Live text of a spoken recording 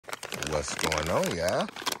What's going on, y'all?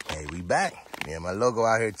 Hey, we back. Me and my logo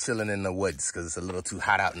out here chilling in the woods because it's a little too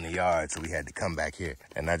hot out in the yard, so we had to come back here.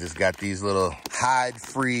 And I just got these little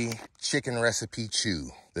hide-free chicken recipe chew.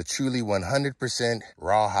 The truly 100%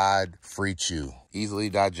 rawhide free chew. Easily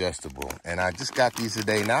digestible. And I just got these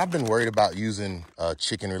today. Now, I've been worried about using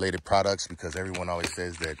chicken-related products because everyone always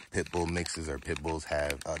says that pit bull mixes or pit bulls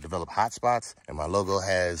have developed hot spots. And my logo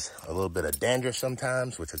has a little bit of dandruff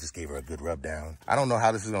sometimes, which I just gave her a good rub down. I don't know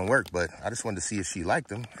how this is going to work, but I just wanted to see if she liked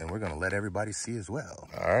them. And we're going to let everybody see as well.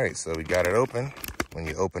 All right, so we got it open. When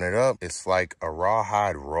you open it up, it's like a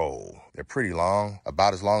rawhide roll. They're pretty long,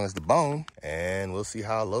 about as long as the bone, and we'll see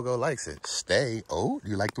how logo likes it. Stay. Oh, do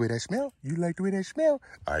you like the way that smell? You like the way that smell?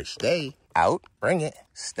 All right, stay. Out. Bring it.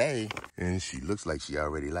 Stay. And she looks like she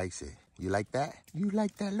already likes it. You like that? You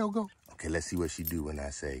like that, logo? Okay, let's see what she do when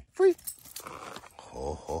I say free.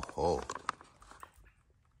 Ho, ho, ho.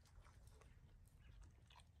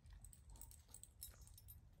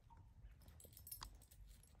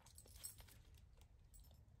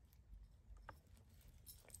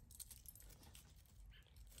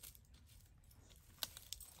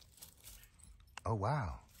 Oh,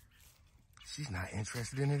 wow. She's not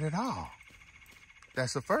interested in it at all.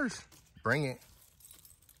 That's the first. Bring it.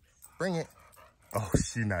 Bring it. Oh,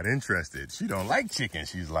 she's not interested. She don't like chicken.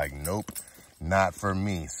 She's like, nope, not for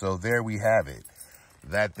me. So there we have it.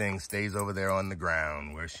 That thing stays over there on the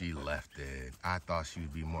ground where she left it. I thought she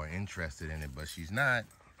would be more interested in it, but she's not.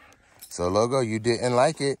 So, logo, you didn't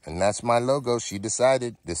like it, and that's my logo. She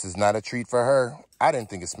decided this is not a treat for her. I didn't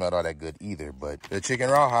think it smelled all that good either, but the chicken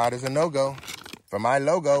rawhide is a no-go. For my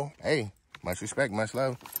logo, hey, much respect, much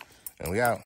love, and we out.